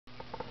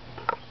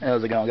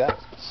How's it going, guys?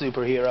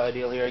 Superhero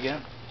Ideal here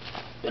again.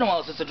 Been a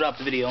while since I dropped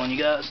a video on you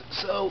guys,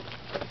 so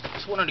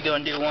just wanted to go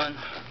and do one.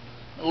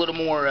 A little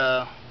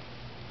more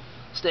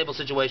stable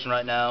situation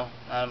right now.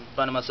 I'm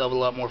finding myself a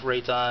lot more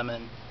free time,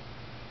 and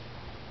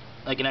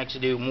I can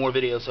actually do more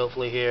videos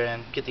hopefully here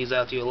and get these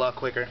out to you a lot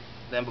quicker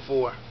than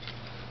before.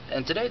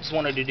 And today I just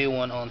wanted to do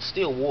one on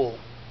steel wool.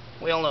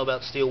 We all know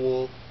about steel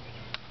wool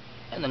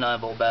and the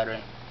 9-volt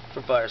battery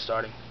for fire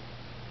starting.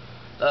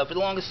 For the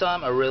longest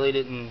time I really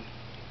didn't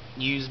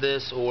use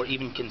this or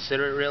even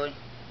consider it really.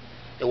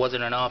 It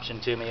wasn't an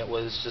option to me. It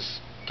was just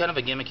kind of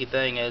a gimmicky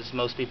thing, as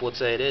most people would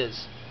say it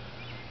is.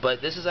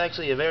 But this is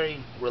actually a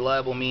very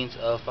reliable means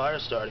of fire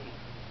starting.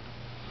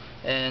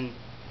 And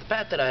the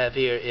pat that I have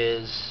here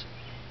is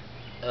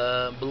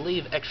I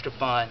believe extra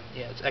fine.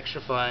 Yeah, it's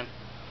extra fine,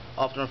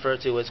 often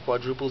referred to as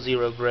quadruple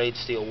zero grade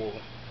steel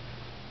wool.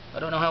 I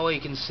don't know how well you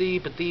can see,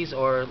 but these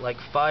are like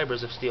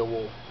fibers of steel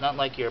wool, not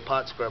like your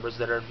pot scrubbers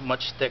that are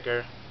much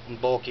thicker and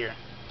bulkier.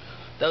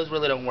 Those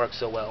really don't work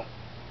so well.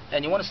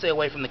 And you want to stay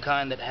away from the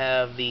kind that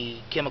have the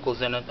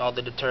chemicals in it, all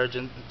the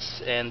detergents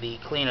and the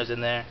cleaners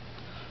in there.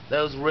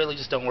 Those really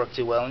just don't work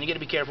too well, and you got to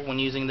be careful when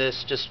using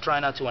this. Just try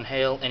not to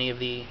inhale any of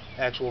the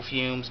actual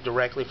fumes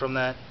directly from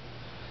that.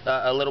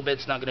 A little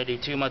bit's not going to do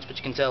too much, but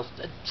you can tell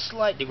a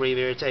slight degree of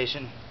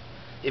irritation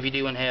if you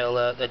do inhale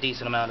a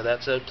decent amount of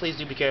that. So please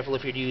do be careful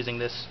if you're using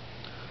this.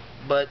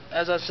 But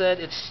as I said,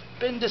 it's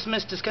been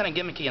dismissed as kind of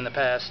gimmicky in the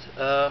past.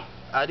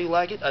 I do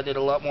like it. I did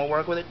a lot more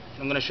work with it.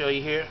 I'm going to show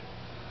you here.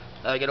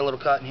 I got a little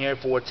cotton here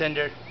for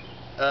tinder.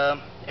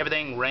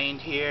 Everything rained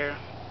here,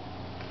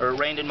 or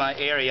rained in my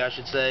area I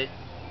should say,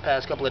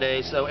 past couple of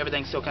days, so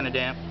everything's still kind of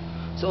damp.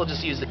 So I'll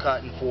just use the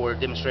cotton for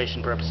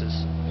demonstration purposes.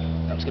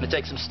 I'm just going to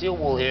take some steel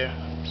wool here.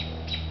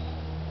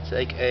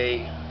 Take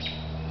a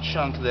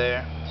chunk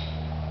there,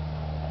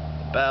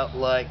 about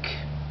like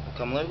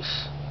come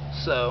loose.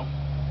 So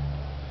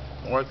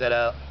work that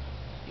out.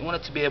 You want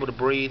it to be able to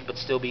breathe but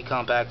still be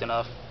compact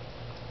enough.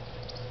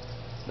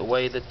 The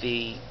way that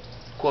the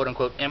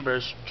quote-unquote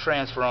embers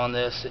transfer on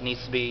this, it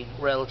needs to be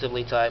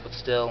relatively tight but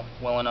still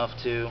well enough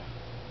to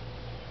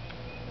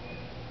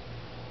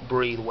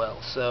breathe well.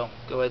 So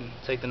go ahead and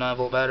take the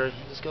 9-volt battery,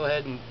 just go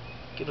ahead and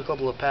give it a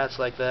couple of pats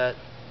like that.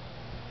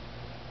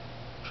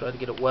 Try to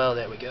get it well.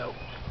 There we go.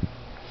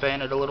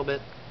 Fan it a little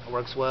bit. It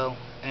works well.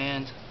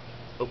 And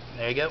oh,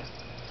 there you go.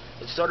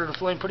 It started to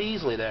flame pretty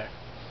easily there.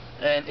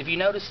 And if you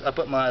notice, I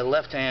put my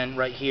left hand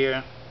right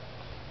here.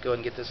 Go ahead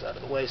and get this out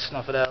of the way,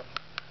 snuff it out.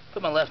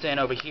 Put my left hand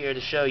over here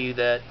to show you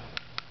that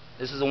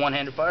this is a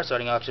one-handed fire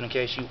starting option in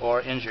case you are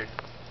injured.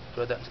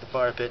 Throw that into the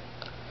fire pit.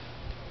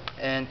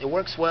 And it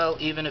works well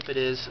even if it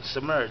is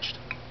submerged.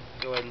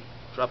 Go ahead and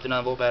drop the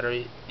 9-volt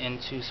battery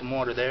into some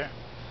water there.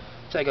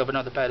 Take up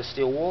another pad of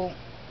steel wool.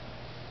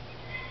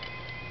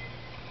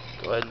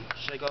 Go ahead and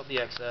shake off the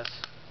excess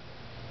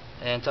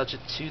and touch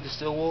it to the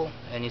steel wool,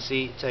 and you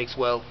see it takes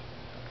well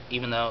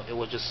even though it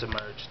was just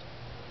submerged.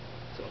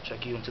 So I'll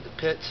check you into the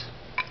pit.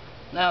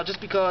 Now,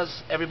 just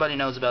because everybody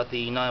knows about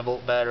the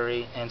 9-volt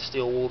battery and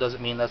steel wool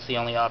doesn't mean that's the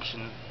only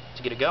option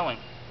to get it going.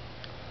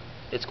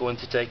 It's going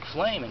to take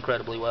flame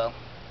incredibly well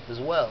as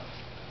well.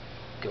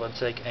 Go ahead and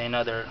take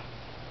another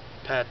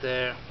pat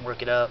there,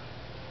 work it out.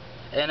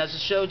 And as I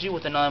showed you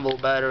with the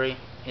 9-volt battery,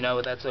 you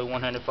know, that's a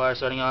one-handed fire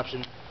starting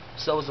option.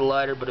 So is the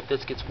lighter, but if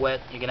this gets wet,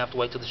 you're going to have to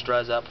wait till this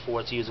dries out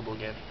before it's usable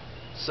again.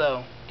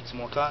 So, get some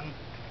more cotton,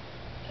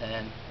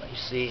 and let you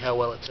see how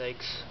well it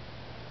takes.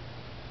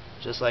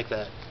 Just like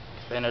that.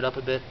 Fan it up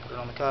a bit, put it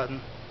on the cotton,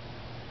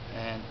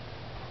 and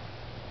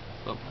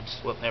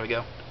there we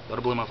go. Thought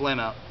I blew my flame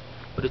out.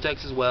 But it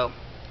takes as well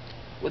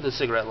with a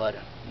cigarette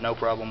lighter. No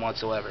problem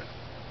whatsoever.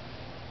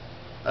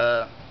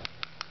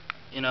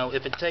 You know,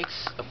 if it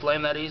takes a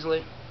flame that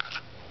easily,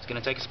 it's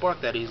going to take a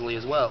spark that easily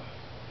as well.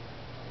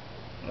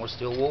 More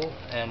steel wool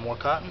and more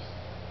cotton.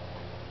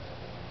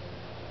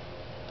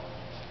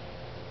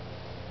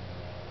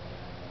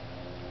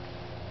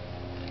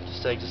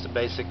 Just take just a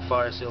basic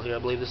fire seal here. I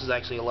believe this is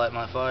actually a Light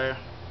My Fire.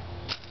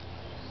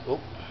 Oh,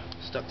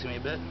 stuck to me a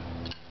bit.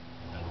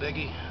 No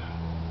biggie.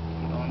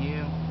 Put it on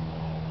you.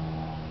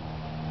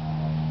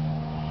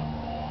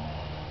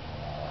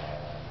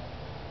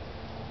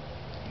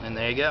 And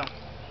there you go.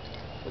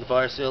 With the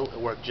fire seal, it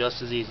worked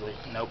just as easily.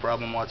 No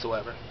problem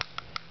whatsoever.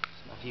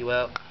 Snuff you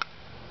out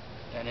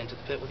and into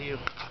the pit with you.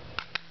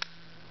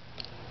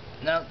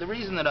 Now, the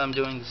reason that I'm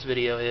doing this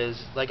video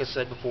is, like I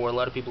said before, a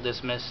lot of people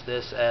dismiss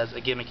this as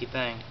a gimmicky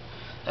thing.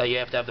 You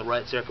have to have the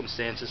right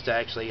circumstances to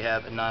actually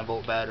have a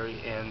 9-volt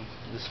battery and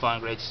this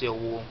fine-grade steel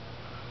wool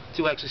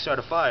to actually start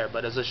a fire.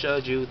 But as I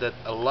showed you, that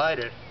a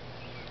lighter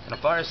and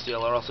a fire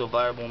steel are also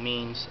viable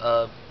means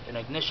of an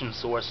ignition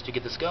source to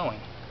get this going.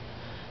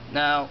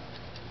 Now,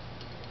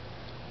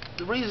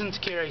 the reason to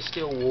carry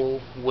steel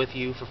wool with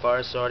you for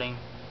fire starting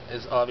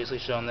is obviously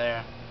shown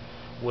there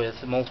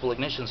with multiple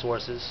ignition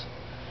sources,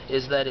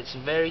 is that it's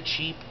very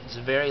cheap, it's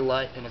very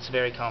light, and it's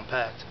very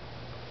compact.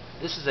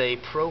 This is a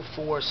Pro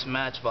Force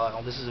match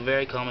vial. This is a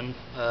very common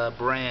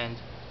brand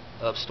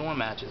of storm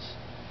matches.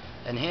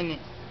 And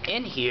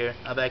in here,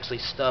 I've actually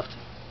stuffed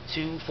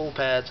 2 full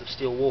pads of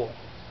steel wool.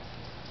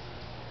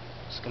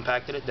 Just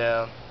compacted it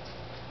down,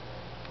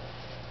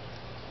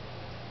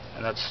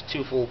 and that's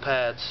 2 full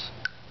pads,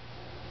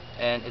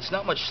 and it's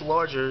not much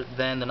larger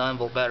than the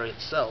 9-volt battery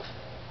itself.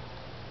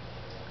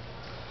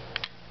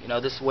 You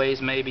know, this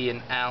weighs maybe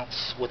an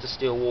ounce with the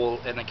steel wool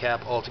and the cap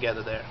all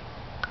together there.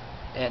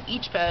 And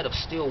each pad of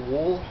steel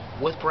wool,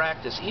 with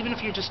practice, even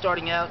if you're just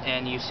starting out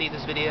and you see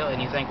this video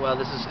and you think, well,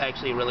 this is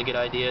actually a really good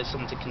idea,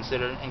 something to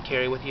consider and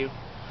carry with you,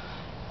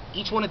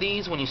 each one of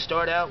these, when you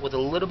start out with a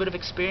little bit of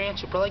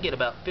experience, you'll probably get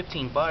about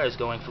 15 fires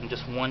going from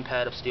just 1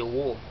 pad of steel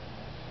wool.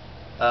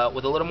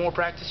 With a little more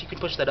practice, you can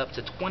push that up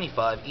to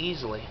 25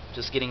 easily,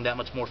 just getting that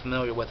much more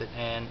familiar with it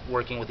and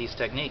working with these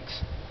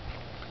techniques.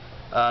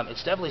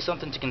 It's definitely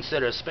something to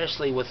consider,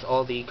 especially with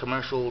all the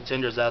commercial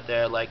tenders out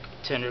there like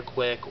Tender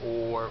Quick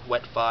or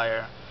Wet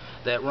Fire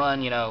that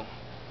run, you know,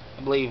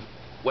 I believe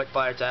Wet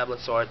Fire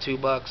tablets are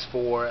 $2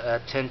 for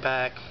a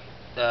 10-pack.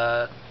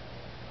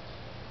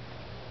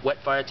 Wet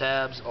Fire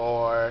tabs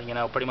are, you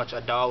know, pretty much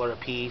 $1 a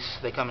piece.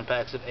 They come in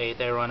packs of 8.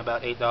 They run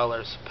about $8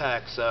 a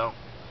pack. So,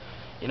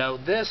 you know,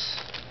 this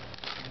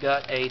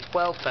got a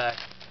 12-pack.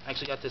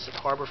 Actually got this at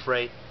Harbor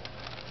Freight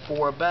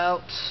for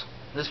about,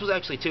 this was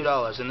actually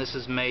 $2, and this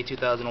is May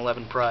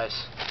 2011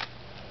 price.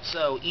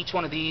 So each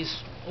one of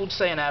these, we'll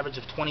say an average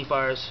of 20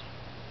 fires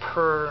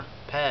per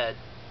pad.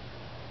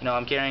 You know,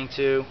 I'm carrying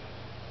 2.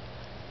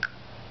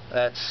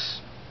 That's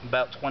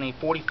about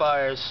 40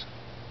 fires,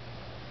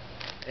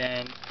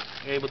 and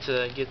you're able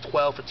to get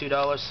 12 for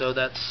 $2. So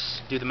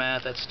that's, do the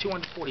math, that's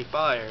 240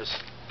 fires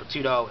for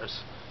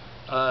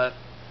 $2.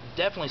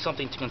 Definitely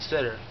something to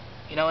consider.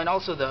 You know, and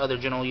also the other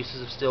general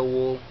uses of steel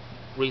wool,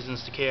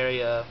 reasons to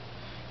carry,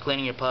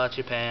 cleaning your pots,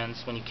 your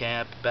pans when you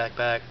camp,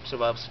 backpack,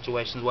 survival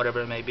situations,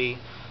 whatever it may be,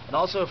 and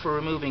also for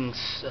removing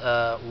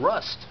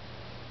rust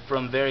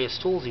from various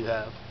tools you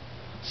have.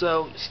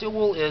 So steel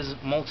wool is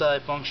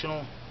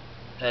multifunctional,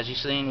 as you've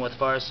seen with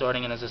fire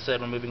starting, and as I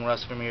said, removing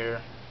rust from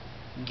your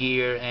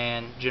gear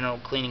and general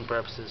cleaning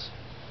purposes.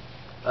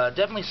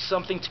 Definitely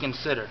something to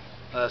consider.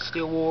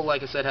 Steel wool,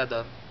 like I said,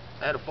 I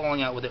had a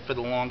falling out with it for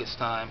the longest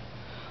time.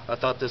 I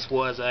thought this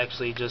was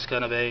actually just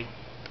kind of a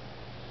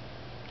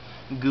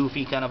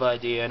goofy kind of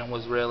idea, and it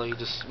was really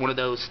just one of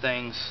those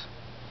things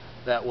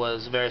that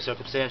was very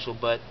circumstantial,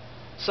 but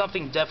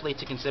something definitely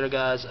to consider,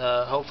 guys.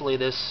 Hopefully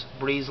this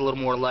breathes a little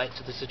more light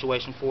to the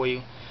situation for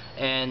you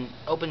and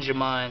opens your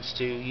minds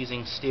to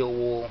using steel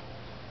wool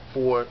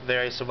for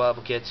various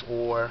survival kits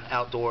or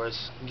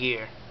outdoors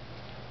gear.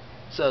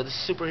 So this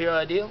is Superhero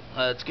Ideal.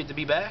 It's good to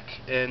be back,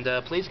 and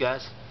please,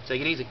 guys,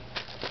 take it easy.